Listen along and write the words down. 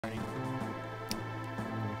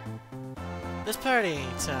This party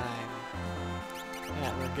time.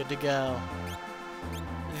 Yeah, we're good to go.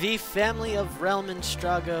 The family of Realm and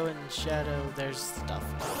Strago and Shadow. There's stuff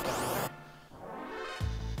everywhere.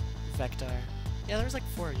 Vector. Yeah, there was like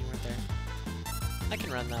 4 of you, weren't there? I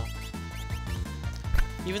can run though.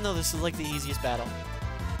 Even though this is like the easiest battle.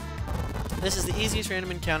 This is the easiest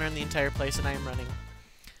random encounter in the entire place, and I am running.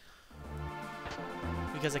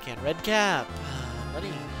 Because I can. Red Cap!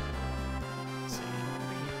 Buddy. Let's see.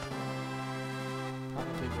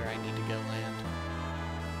 Probably where I need to go land.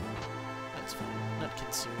 That's fine.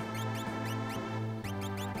 Nutkitsu.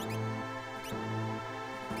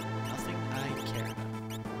 Nothing I care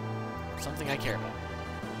about. Something I care about.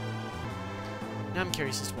 Now I'm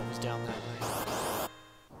curious as to what was down that way.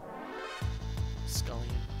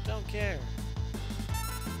 Scullion. Don't care.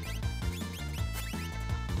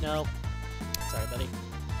 Nope. Sorry, buddy.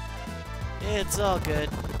 It's all good.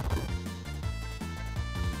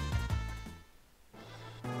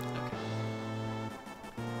 Okay.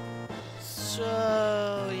 So,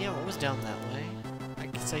 yeah, what was down that way? I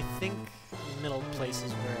guess I think the middle place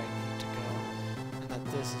is where I need to go. And that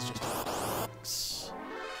this is just a box.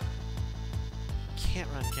 Can't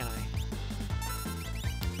run, can I?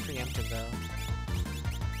 Preemptive, though.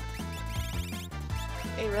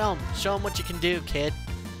 Hey, Realm, show him what you can do, kid.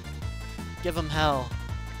 Give him hell.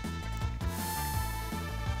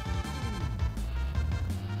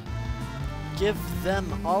 Give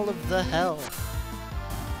them all of the hell.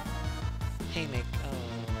 Hey, Nick. Oh.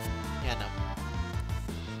 Yeah, no.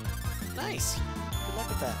 Nice. Good luck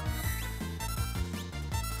with that.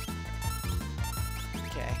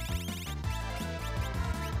 Okay.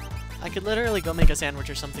 I could literally go make a sandwich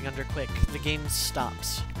or something under quick. The game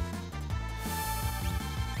stops.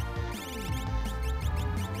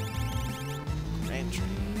 Entry.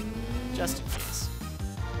 Just in case.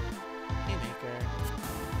 Haymaker.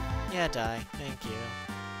 Yeah, die. Thank you.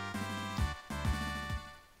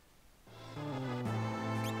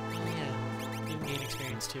 Oh yeah. You can gain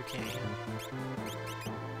experience too, can't you?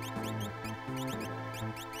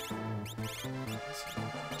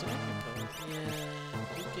 Did I propose? Yeah.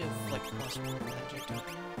 You give, like, +1 magic, don't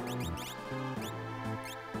you?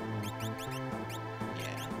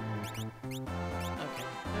 Yeah. Okay.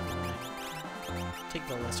 Never mind. Take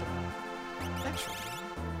the lesser one. Actually,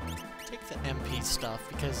 take the MP stuff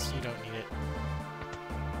because you don't need it.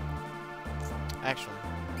 Actually,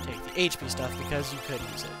 take the HP stuff because you could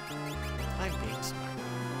use it. I'm being smart.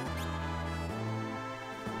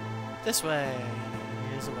 This way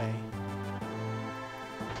is a way.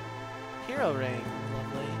 Hero ring,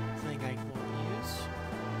 lovely thing I won't use.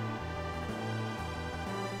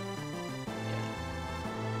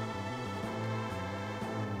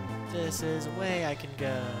 This is a way I can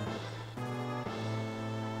go.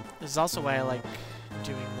 This is also why I like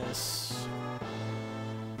doing this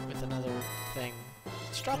with another thing.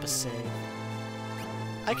 Let's drop a save.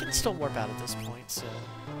 I can still warp out at this point, so...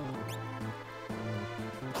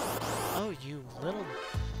 Oh, you little...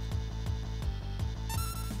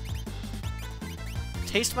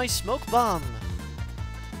 Taste my smoke bomb!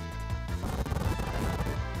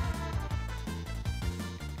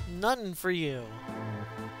 Nothing for you.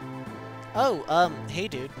 Oh, hey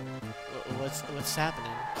dude. What's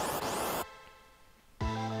happening?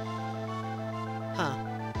 Huh.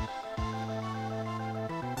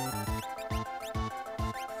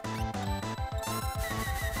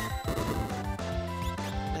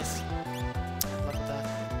 Nice. Luck with that.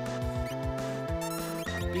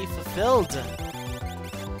 Be fulfilled!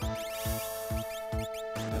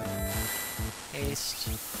 Haste.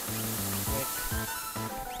 Quick.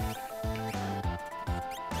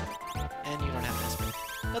 And you don't have Esper.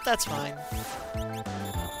 But that's fine.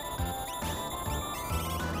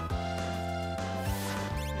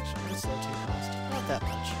 Actually, what's slow 2 cost? Not that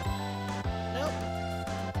much. Nope.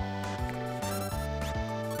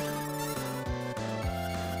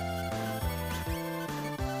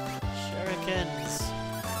 Shurikens.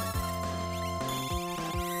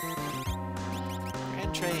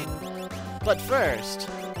 Grand Train. But first,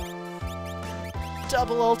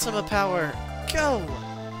 double Ultima power. Go!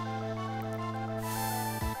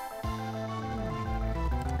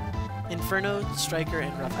 Inferno, Striker,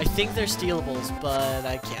 and Rough. I think they're stealables, but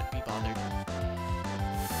I can't be bothered.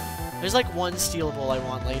 There's like one stealable I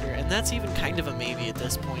want later, and that's even kind of a maybe at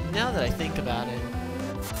this point, now that I think about it.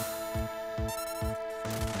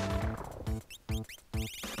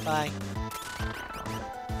 Bye.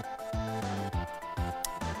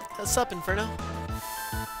 What's up, Inferno?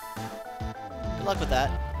 Good luck with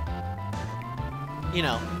that. You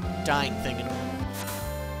know, dying thing and all.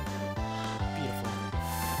 Beautiful.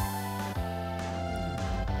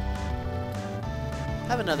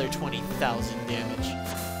 Have another 20,000 damage.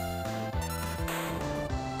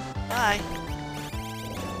 Bye!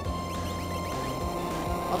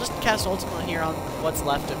 I'll just cast Ultima here on what's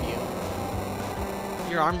left of you.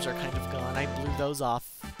 Your arms are kind of gone. I blew those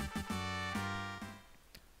off.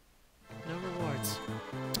 No rewards.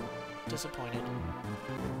 Disappointed.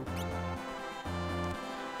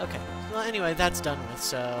 Okay. Well, anyway, that's done with,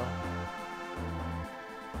 so...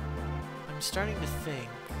 I'm starting to think...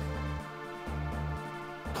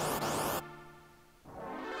 Oh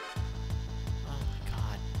my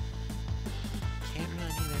god. Can't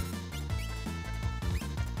run either.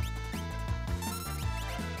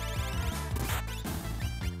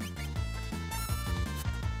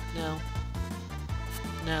 No.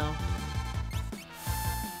 No.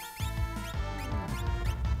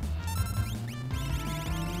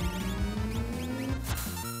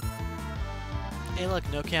 Hey look,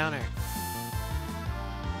 no counter.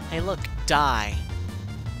 Hey look, die.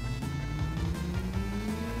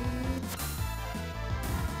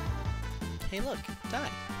 Hey look,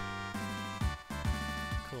 die.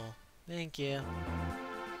 Cool. Thank you.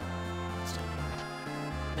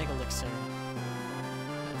 Mega Elixir.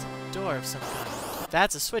 That's a door of some kind.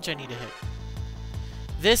 That's a switch I need to hit.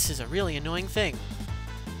 This is a really annoying thing.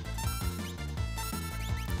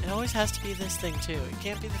 It always has to be this thing too. It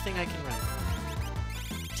can't be the thing I can run.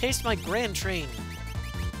 Taste my Grand Train.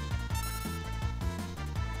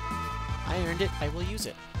 I earned it. I will use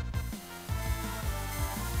it.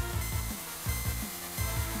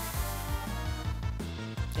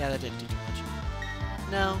 Yeah, that didn't do too much.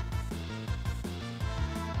 No.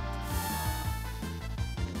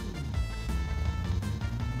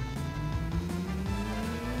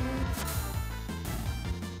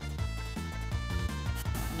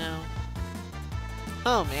 No.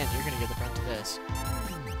 Oh man, you're gonna get the brunt of this.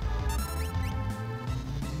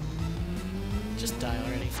 Just die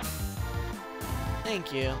already.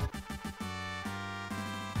 Thank you.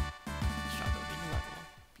 Struggle being level.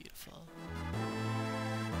 Beautiful.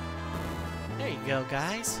 There you go,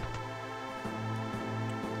 guys.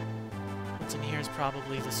 What's in here is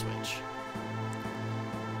probably the switch.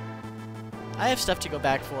 I have stuff to go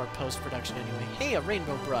back for post-production anyway. Hey, a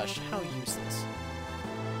rainbow brush. How useless.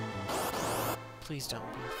 Please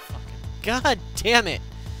don't be fucking... God damn it!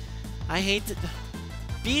 I hate that...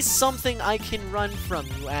 Be something I can run from,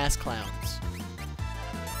 you ass clowns.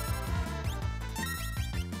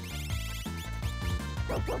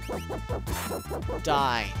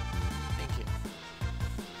 Die. Thank you.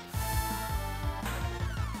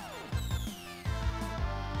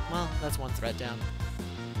 Well, that's one threat down.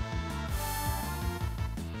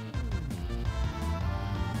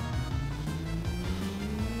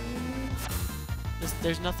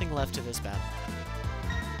 There's nothing left to this battle.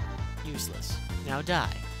 Useless. Now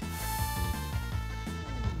die.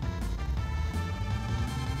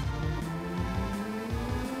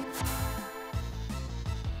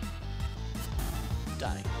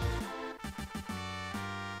 Die.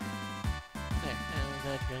 There. And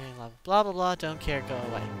that green lava. Blah blah blah. Don't care. Go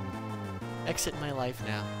away. Exit my life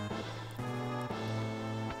now.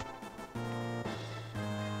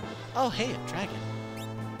 Oh, hey, a dragon.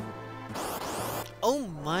 Oh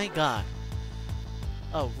my god.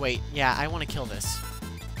 Oh, wait. Yeah, I want to kill this.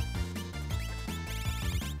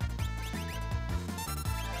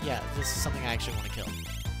 Yeah, this is something I actually want to kill.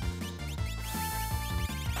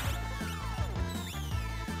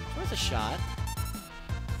 It's worth a shot.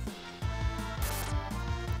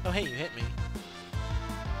 Oh, hey, you hit me.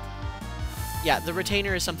 Yeah, the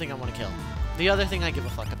retainer is something I want to kill. The other thing I give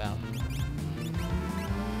a fuck about.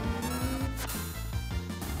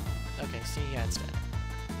 Okay, see, yeah, it's dead.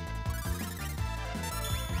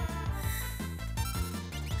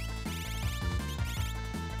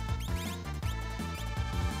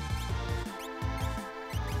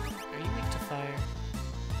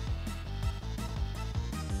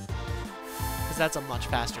 That's a much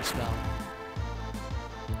faster spell.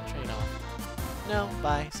 Trade off. No,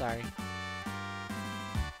 bye, sorry.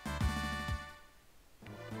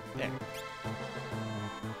 There.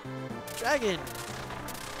 Dragon!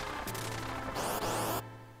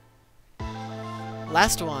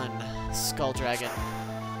 Last one. Skull Dragon.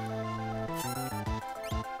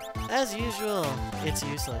 As usual, it's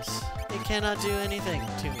useless. It cannot do anything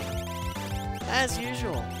to me. As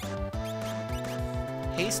usual.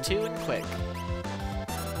 Haste 2 and quick.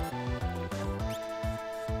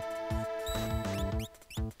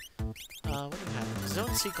 What do we have?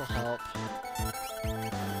 Zone Seek will help.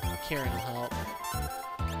 Karen will help.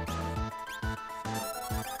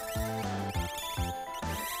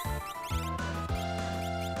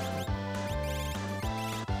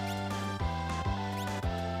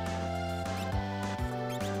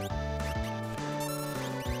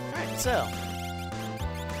 so.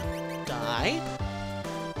 Die.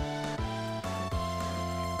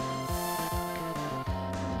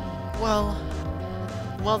 Well,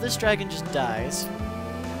 while this dragon just dies,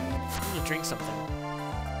 I'm gonna drink something.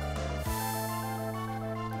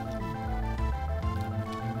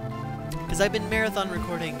 Because I've been marathon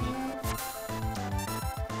recording,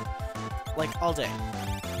 like, all day.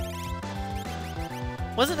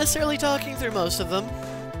 Wasn't necessarily talking through most of them,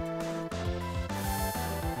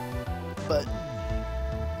 but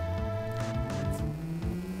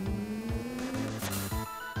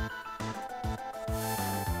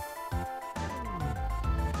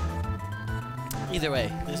either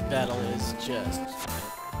way, this battle is just...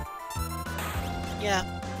 yeah.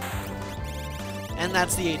 And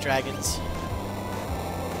that's the 8 dragons.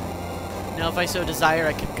 Now, if I so desire,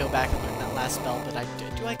 I could go back and learn that last spell, but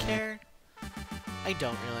do I care? I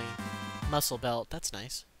don't really. Muscle Belt, that's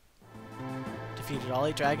nice. Defeated all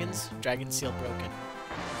 8 dragons. Dragon Seal broken.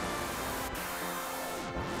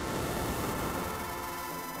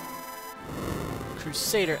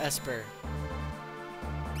 Crusader Esper.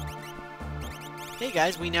 Hey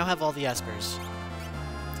guys, we now have all the Espers.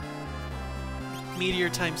 Meteor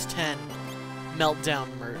times 10. Meltdown,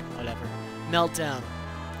 whatever. Meltdown.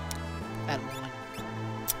 Add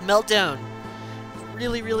 1. Meltdown.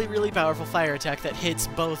 Really, really, really powerful fire attack that hits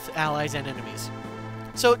both allies and enemies.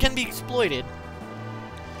 So it can be exploited,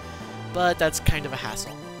 but that's kind of a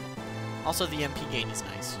hassle. Also, the MP gain is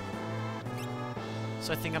nice.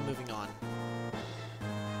 So I think I'm moving on.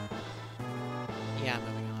 Yeah, I'm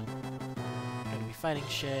moving on. I'm gonna be fighting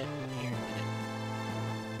shit here in a minute.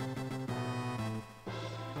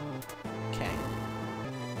 Okay.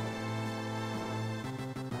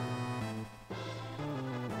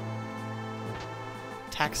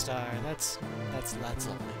 Tackstar, that's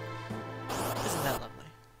lovely. Isn't that lovely?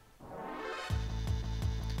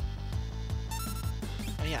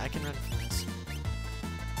 Oh yeah, I can run from this.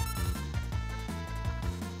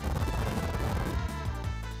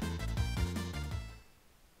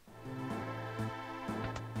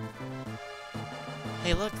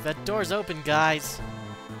 Hey look, that door's open, guys!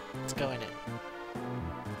 Let's go in it.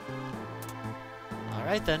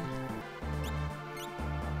 Alright then.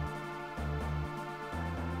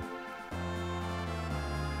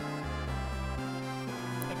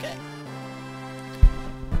 Okay.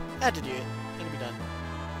 Had to do it. Gonna be done.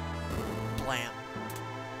 Blam.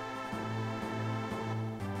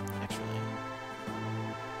 Actually.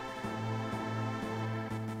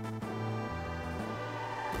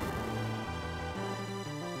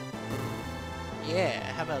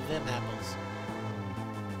 Yeah, how about them apples?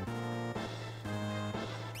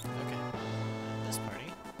 Okay. This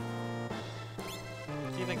party.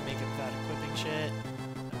 See if I can make it without equipping shit.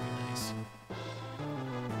 That'd be nice.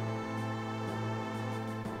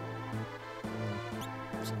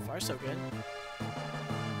 So far, so good.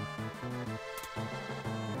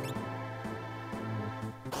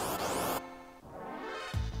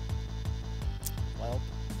 Well.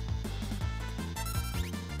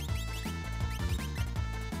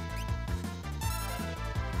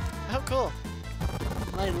 Oh, cool.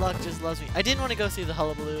 My luck just loves me. I didn't want to go through the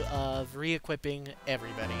hullabaloo of re-equipping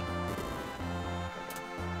everybody.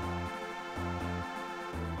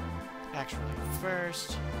 Actually,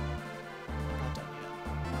 first... I'm not done yet.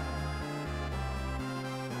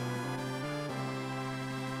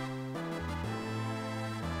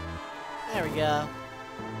 There we go.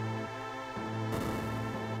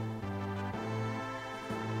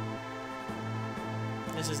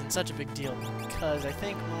 This isn't such a big deal because I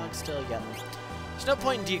think Mog's still yellow. There's no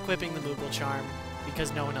point in de-equipping the Moogle Charm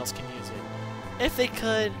because no one else can use it. If they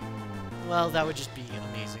could, well, that would just be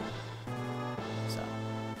amazing. So.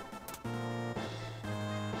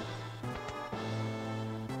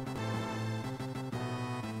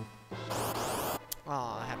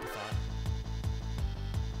 Aw, happy thought.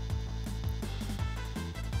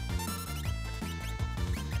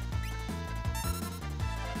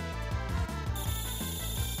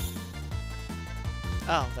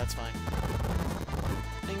 Oh, that's fine.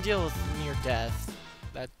 I can deal with near death.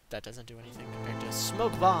 That doesn't do anything compared to a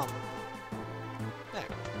smoke bomb.